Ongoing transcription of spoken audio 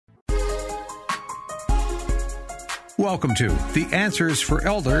Welcome to the Answers for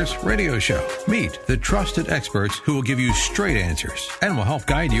Elders radio show. Meet the trusted experts who will give you straight answers and will help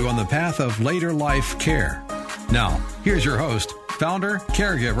guide you on the path of later life care. Now, here's your host, founder,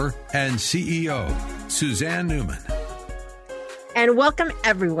 caregiver, and CEO, Suzanne Newman. And welcome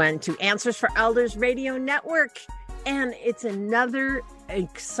everyone to Answers for Elders Radio Network. And it's another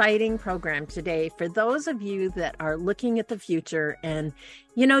exciting program today for those of you that are looking at the future and,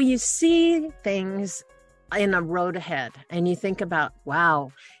 you see things in a road ahead and you think about, wow,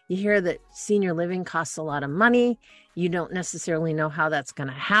 you hear that senior living costs a lot of money. You don't necessarily know how that's going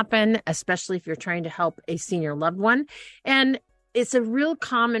to happen, especially if you're trying to help a senior loved one. And it's a real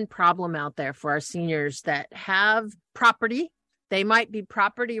common problem out there for our seniors that have property. They might be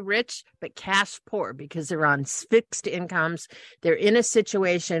property rich, but cash poor because they're on fixed incomes. They're in a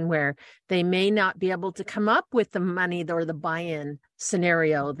situation where they may not be able to come up with the money or the buy-in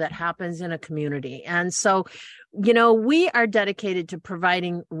scenario that happens in a community. And so, we are dedicated to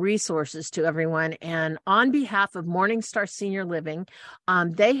providing resources to everyone. And on behalf of Morningstar Senior Living,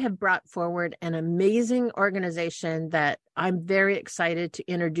 they have brought forward an amazing organization that I'm very excited to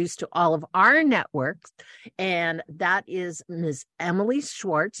introduce to all of our networks. And that is Ms. Emily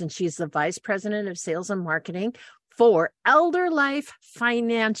Schwartz, and she's the Vice President of Sales and Marketing for Elder Life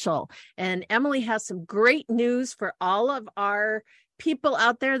Financial. And Emily has some great news for all of our people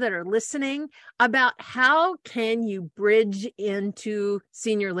out there that are listening about how can you bridge into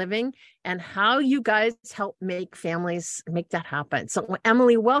senior living and how you guys help make families make that happen. So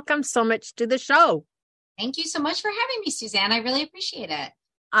Emily, welcome so much to the show. Thank you so much for having me, Suzanne. I really appreciate it.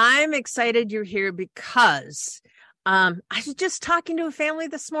 I'm excited you're here because I was just talking to a family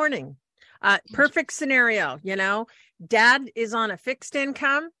this morning. Perfect scenario, dad is on a fixed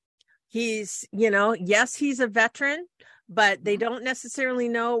income. He's, yes, he's a veteran, but they don't necessarily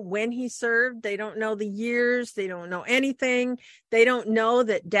know when he served. They don't know the years. They don't know anything. They don't know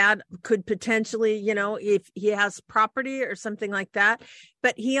that dad could potentially, if he has property or something like that,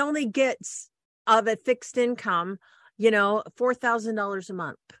 but he only gets of a fixed income, $4,000 a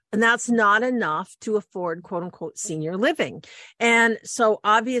month. And that's not enough to afford, quote unquote, senior living. And so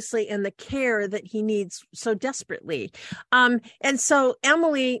obviously, in the care that he needs so desperately. And so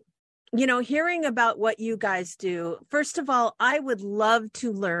Emily, hearing about what you guys do, first of all, I would love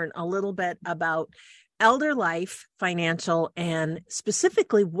to learn a little bit about Elder Life Financial and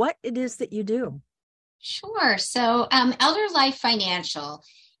specifically what it is that you do. Sure. So Elder Life Financial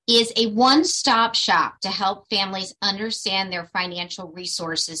is a one-stop shop to help families understand their financial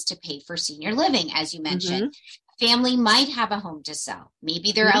resources to pay for senior living. As you mentioned, family might have a home to sell.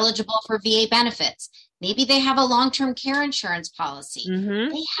 Maybe they're eligible for VA benefits. Maybe they have a long-term care insurance policy.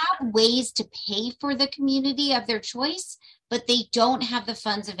 They have ways to pay for the community of their choice, but they don't have the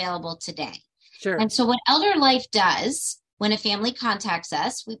funds available today. Sure. And so what Elder Life does, when a family contacts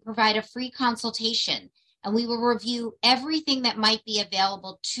us, we provide a free consultation and we will review everything that might be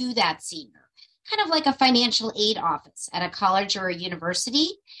available to that senior, kind of like a financial aid office at a college or a university.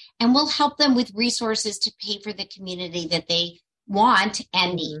 And we'll help them with resources to pay for the community that they want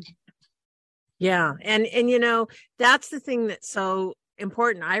and need. Yeah. And that's the thing that's so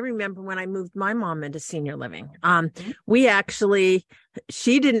important. I remember when I moved my mom into senior living,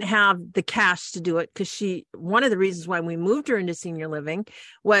 she didn't have the cash to do it because one of the reasons why we moved her into senior living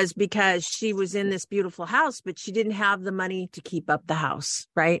was because she was in this beautiful house, but she didn't have the money to keep up the house,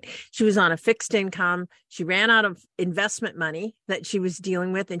 right? She was on a fixed income. She ran out of investment money that she was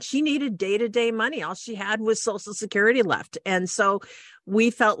dealing with, and she needed day-to-day money. All she had was Social Security left. And so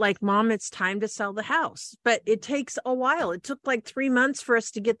we felt like, Mom, it's time to sell the house, but it takes a while. It took like 3 months for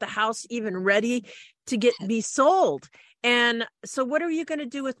us to get the house even ready to be sold. And so what are you going to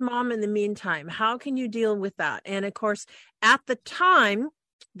do with Mom in the meantime? How can you deal with that? And of course, at the time,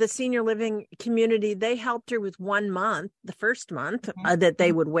 the senior living community, they helped her with 1 month, the first month that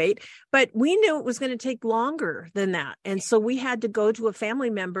they would wait. But we knew it was going to take longer than that. And so we had to go to a family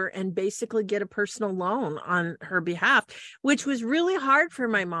member and basically get a personal loan on her behalf, which was really hard for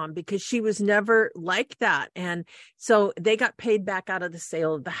my mom because she was never like that. And so they got paid back out of the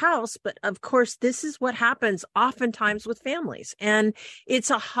sale of the house. But of course, this is what happens oftentimes with families. And it's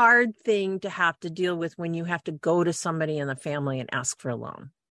a hard thing to have to deal with when you have to go to somebody in the family and ask for a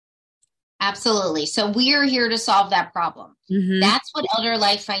loan. Absolutely. So we are here to solve that problem. That's what Elder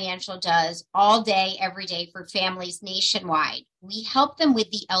Life Financial does all day, every day for families nationwide. We help them with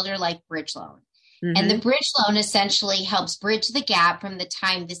the Elder Life Bridge Loan. And the bridge loan essentially helps bridge the gap from the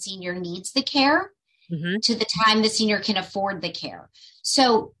time the senior needs the care to the time the senior can afford the care.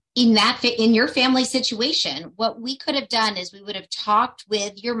 So in your family situation, what we could have done is we would have talked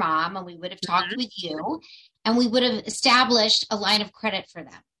with your mom and we would have talked with you, and we would have established a line of credit for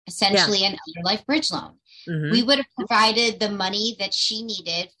them, essentially an Elder Life Bridge loan. We would have provided the money that she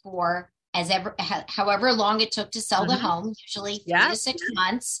needed for however long it took to sell the home, usually 3 to 6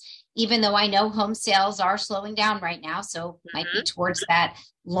 months, even though I know home sales are slowing down right now. So might be towards that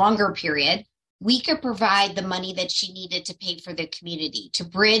longer period. We could provide the money that she needed to pay for the community, to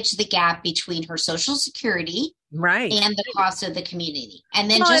bridge the gap between her Social Security and the cost of the community. And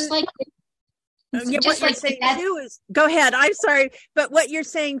then what you're saying too is, go ahead. I'm sorry. But what you're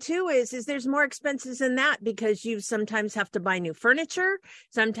saying too is there's more expenses in that, because you sometimes have to buy new furniture.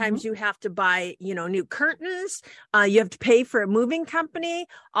 Sometimes you have to buy, new curtains. You have to pay for a moving company,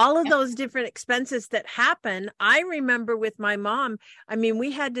 all of those different expenses that happen. I remember with my mom, I mean,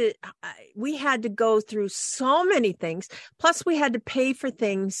 we had to go through so many things. Plus we had to pay for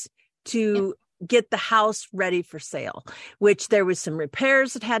things to get the house ready for sale, which there was some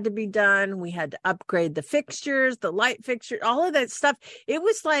repairs that had to be done. We had to upgrade the fixtures, the light fixture, all of that stuff. It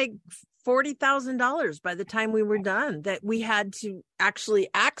was like $40,000 by the time we were done that we had to actually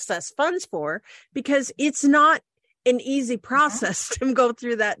access funds for, because it's not an easy process to go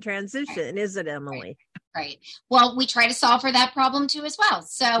through that transition, is it, Emily? Right. Well, we try to solve for that problem too as well.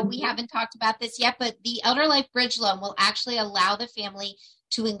 So we haven't talked about this yet, but the Elder Life Bridge loan will actually allow the family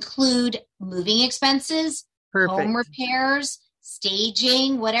to include moving expenses, home repairs,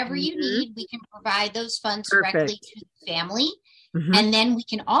 staging, whatever you need. We can provide those funds directly to the family. And then we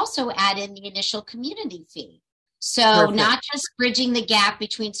can also add in the initial community fee. So not just bridging the gap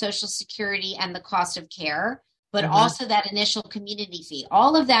between Social Security and the cost of care, but also that initial community fee.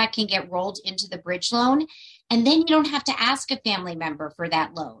 All of that can get rolled into the bridge loan. And then you don't have to ask a family member for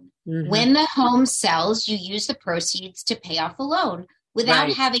that loan. When the home sells, you use the proceeds to pay off the loan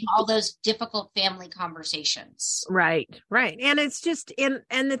without having all those difficult family conversations. Right. And it's just,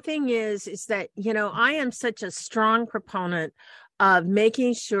 and the thing is that, I am such a strong proponent of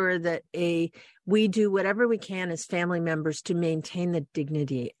making sure that we do whatever we can as family members to maintain the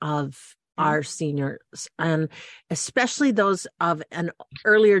dignity of our seniors, and especially those of an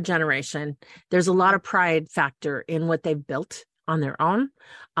earlier generation. There's a lot of pride factor in what they've built on their own.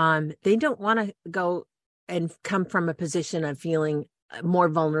 They don't want to go and come from a position of feeling more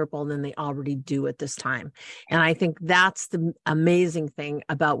vulnerable than they already do at this time. And I think that's the amazing thing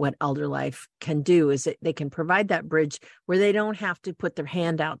about what Elder Life can do, is that they can provide that bridge where they don't have to put their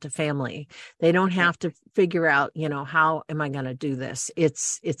hand out to family. They don't have to figure out, how am I going to do this?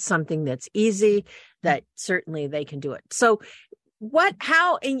 It's something that's easy, that certainly they can do it. So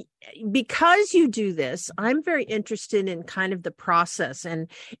because you do this, I'm very interested in kind of the process, and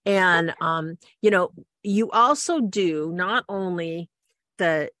you also do not only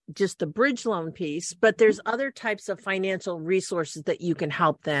just the bridge loan piece, but there's other types of financial resources that you can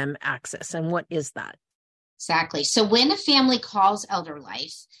help them access. And what is that? Exactly. So when a family calls Elder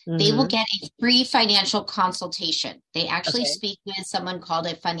Life, they will get a free financial consultation. They actually speak with someone called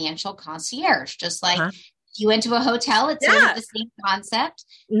a financial concierge, just like if you went to a hotel, it's sort of the same concept.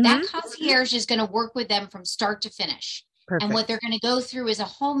 That concierge is going to work with them from start to finish. And what they're going to go through is a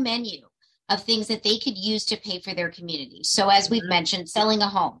whole menu of things that they could use to pay for their community. So as we've mentioned, selling a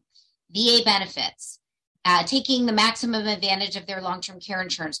home, VA benefits, taking the maximum advantage of their long-term care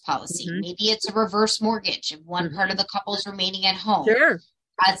insurance policy. Maybe it's a reverse mortgage if one part of the couple is remaining at home.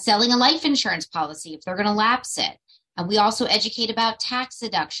 Selling a life insurance policy if they're going to lapse it. And we also educate about tax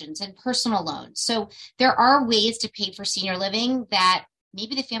deductions and personal loans. So there are ways to pay for senior living that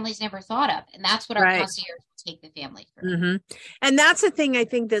maybe the family's never thought of. And that's what our concierge will take the family through. And that's the thing I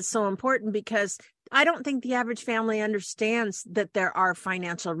think that's so important, because I don't think the average family understands that there are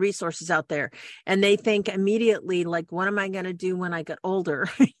financial resources out there. And they think immediately, like, what am I going to do when I get older?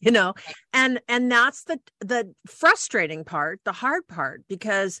 And that's the frustrating part, the hard part,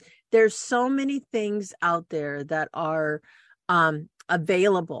 because there's so many things out there that are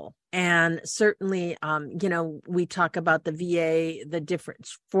available. And certainly, we talk about the VA, the different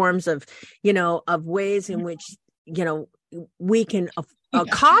forms of, of ways in which, we can a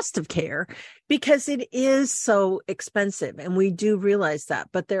cost of care, because it is so expensive. And we do realize that,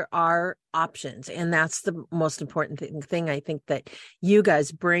 but there are options. And that's the most important thing I think that you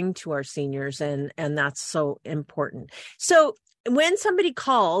guys bring to our seniors. And that's so important. So when somebody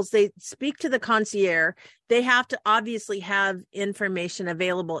calls, they speak to the concierge, they have to obviously have information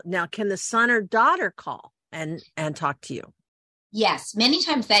available. Now, can the son or daughter call and talk to you? Yes, many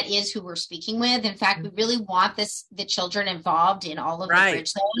times that is who we're speaking with. In fact, we really want the children involved in all of the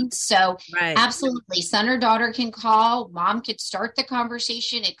bridge loans. So absolutely, son or daughter can call. Mom could start the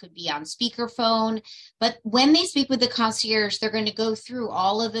conversation. It could be on speakerphone. But when they speak with the concierge, they're going to go through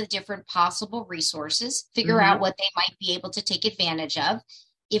all of the different possible resources, figure out what they might be able to take advantage of.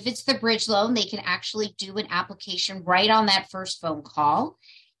 If it's the bridge loan, they can actually do an application right on that first phone call.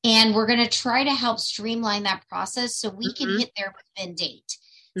 And we're going to try to help streamline that process so we can hit their move-in date.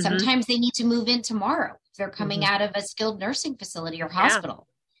 Sometimes they need to move in tomorrow if they're coming out of a skilled nursing facility or hospital.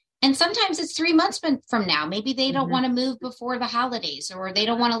 And sometimes it's 3 months from now. Maybe they don't want to move before the holidays, or they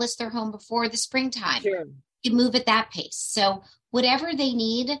don't want to list their home before the springtime. You can move at that pace. So whatever they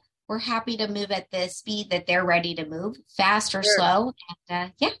need, we're happy to move at the speed that they're ready to move, fast or slow.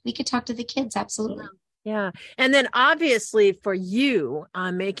 And we could talk to the kids. Absolutely. Yeah. And then obviously for you,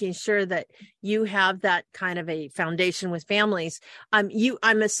 making sure that you have that kind of a foundation with families, I'm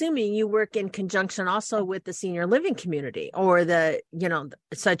assuming you work in conjunction also with the senior living community or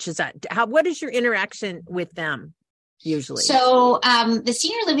such as that. What is your interaction with them usually? So the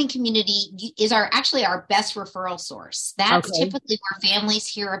senior living community is our best referral source. That's typically where families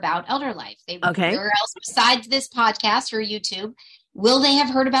hear about Elder Life. Where else besides this podcast or YouTube will they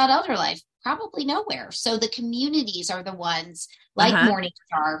have heard about Elder Life? Probably nowhere. So the communities are the ones like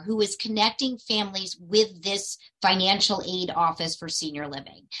Morningstar who is connecting families with this financial aid office for senior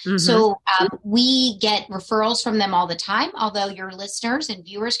living. So we get referrals from them all the time, although your listeners and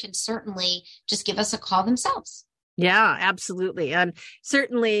viewers can certainly just give us a call themselves. Yeah, absolutely. And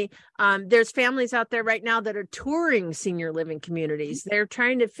certainly there's families out there right now that are touring senior living communities. They're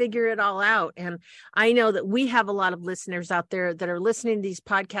trying to figure it all out. And I know that we have a lot of listeners out there that are listening to these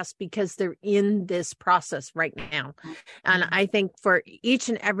podcasts because they're in this process right now. And I think for each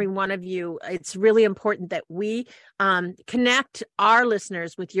and every one of you, it's really important that we connect our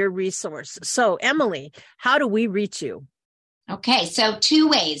listeners with your resource. So Emily, how do we reach you? Okay, so 2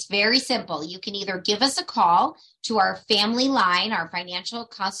 ways, very simple. You can either give us a call to our family line, our financial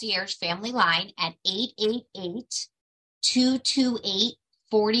concierge family line at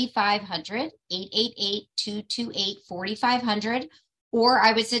 888-228-4500, 888-228-4500, or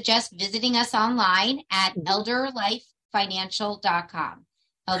I would suggest visiting us online at elderlifefinancial.com.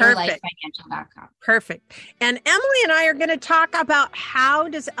 elderlifefinancial.com. Perfect. And Emily and I are going to talk about how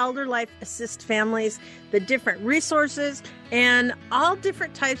does Elder Life assist families, the different resources, and all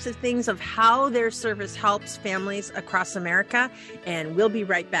different types of things of how their service helps families across America. And we'll be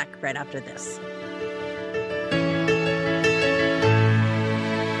right back right after this.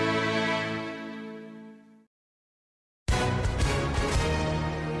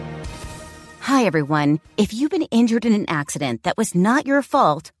 Hi, everyone. If you've been injured in an accident that was not your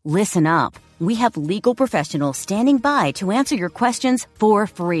fault, listen up. We have legal professionals standing by to answer your questions for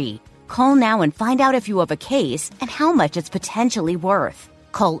free. Call now and find out if you have a case and how much it's potentially worth.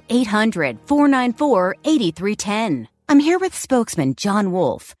 Call 800-494-8310. I'm here with spokesman John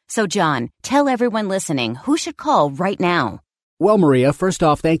Wolf. So, John, tell everyone listening who should call right now. Well, Maria, first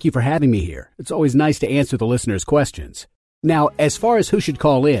off, thank you for having me here. It's always nice to answer the listeners' questions. Now, as far as who should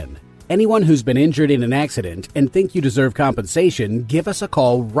call in, anyone who's been injured in an accident and think you deserve compensation, give us a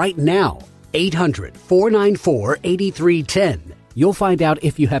call right now. 800-494-8310. You'll find out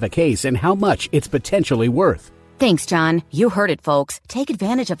if you have a case and how much it's potentially worth. Thanks, John. You heard it, folks. Take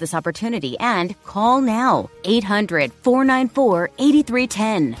advantage of this opportunity and call now.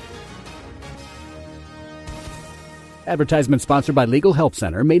 800-494-8310. Advertisement sponsored by Legal Help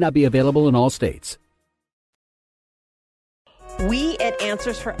Center. May not be available in all states. We at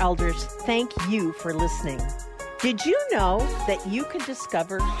Answers for Elders thank you for listening. Did you know that you can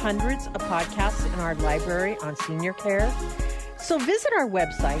discover hundreds of podcasts in our library on senior care? So visit our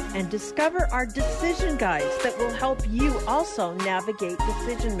website and discover our decision guides that will help you also navigate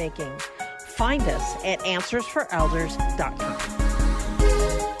decision making. Find us at answersforelders.com.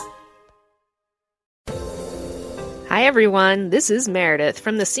 Hi, everyone. This is Meredith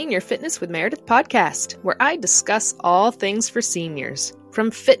from the Senior Fitness with Meredith podcast, where I discuss all things for seniors,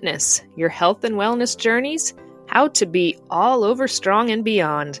 from fitness, your health and wellness journeys, how to be all over strong and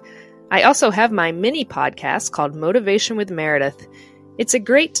beyond. I also have my mini podcast called Motivation with Meredith. It's a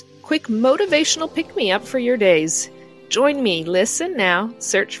great, quick motivational pick-me-up for your days. Join me, listen now,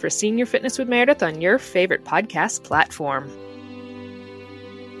 search for Senior Fitness with Meredith on your favorite podcast platform.